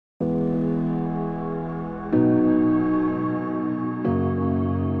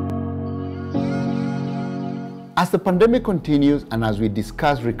As the pandemic continues and as we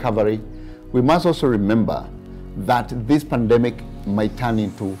discuss recovery, we must also remember that this pandemic might turn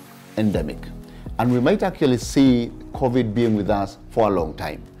into endemic. And we might actually see COVID being with us for a long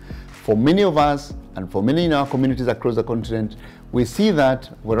time. For many of us and for many in our communities across the continent, we see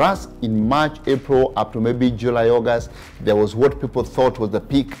that whereas in March, April, up to maybe July, August, there was what people thought was the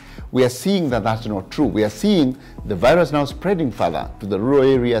peak, we are seeing that that's not true. We are seeing the virus now spreading further to the rural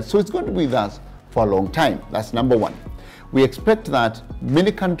areas, so it's going to be with us for a long time. That's number one. We expect that many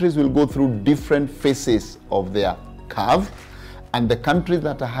countries will go through different phases of their curve, and the countries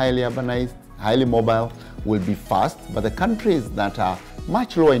that are highly urbanized, highly mobile, will be fast, but the countries that are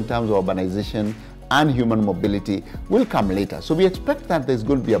much lower in terms of urbanization and human mobility will come later. So we expect that there's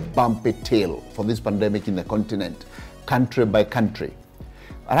going to be a bumpy tail for this pandemic in the continent, country by country.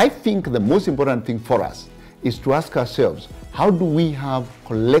 And I think the most important thing for us is to ask ourselves, how do we have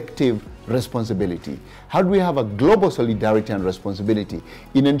collective responsibility? How do we have a global solidarity and responsibility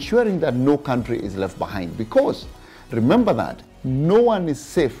in ensuring that no country is left behind? Because remember that no one is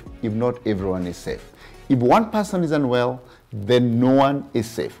safe if not everyone is safe. If one person is unwell, then no one is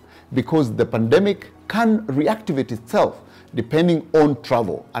safe, because the pandemic can reactivate itself depending on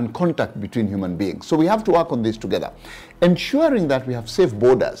travel and contact between human beings. So we have to work on this together. Ensuring that we have safe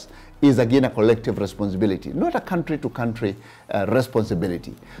borders is again a collective responsibility, not a country-to-country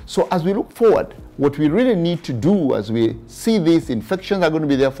responsibility. So as we look forward, what we really need to do as we see these infections are going to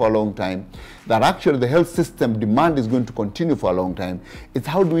be there for a long time, that actually the health system demand is going to continue for a long time, it's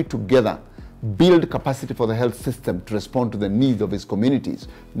how do we together build capacity for the health system to respond to the needs of its communities,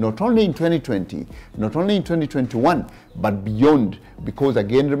 not only in 2020, not only in 2021, but beyond. Because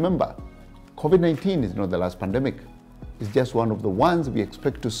again, remember, COVID-19 is not the last pandemic. It's just one of the ones we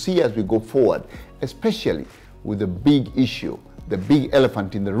expect to see as we go forward, especially with the big issue, the big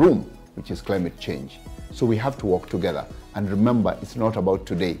elephant in the room, which is climate change. So we have to work together. And remember, it's not about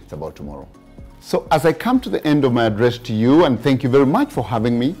today, it's about tomorrow. So as I come to the end of my address to you, and thank you very much for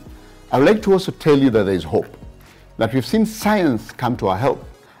having me, I would like to also tell you that there is hope, that we've seen science come to our help,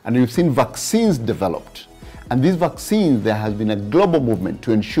 and we've seen vaccines developed. And these vaccines, there has been a global movement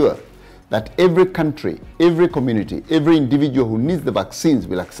to ensure that every country, every community, every individual who needs the vaccines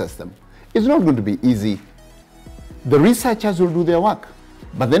will access them. It's not going to be easy. The researchers will do their work,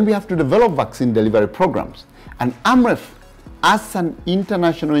 but then we have to develop vaccine delivery programs. And Amref, as an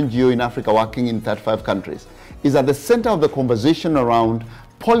international NGO in Africa working in 35 countries, is at the center of the conversation around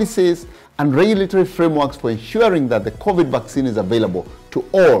policies and regulatory frameworks for ensuring that the COVID vaccine is available to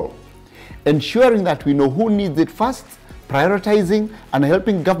all, ensuring that we know who needs it first, prioritizing and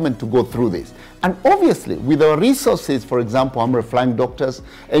helping government to go through this. And obviously, with our resources, for example, Amref flying doctors,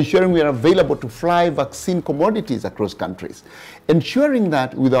 ensuring we are available to fly vaccine commodities across countries, ensuring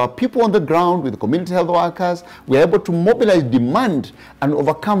that with our people on the ground, with the community health workers, we are able to mobilize demand and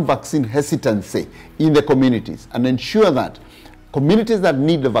overcome vaccine hesitancy in the communities and ensure that communities that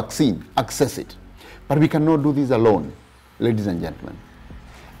need the vaccine access it. But we cannot do this alone, ladies and gentlemen.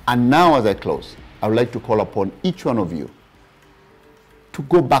 And now as I close, I would like to call upon each one of you to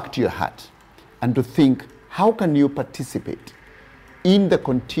go back to your heart and to think, how can you participate in the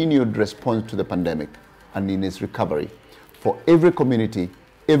continued response to the pandemic and in its recovery for every community,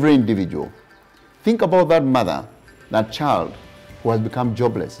 every individual? Think about that mother, that child who has become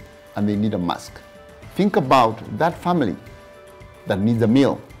jobless and they need a mask. Think about that family that needs a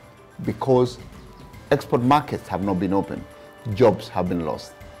meal because export markets have not been open, jobs have been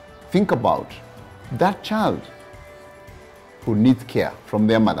lost. Think about that child who needs care from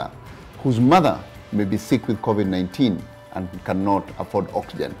their mother, whose mother may be sick with COVID-19 and cannot afford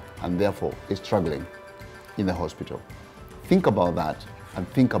oxygen and therefore is struggling in the hospital. Think about that and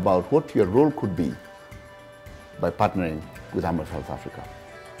think about what your role could be by partnering with Amref Health Africa.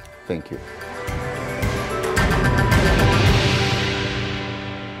 Thank you.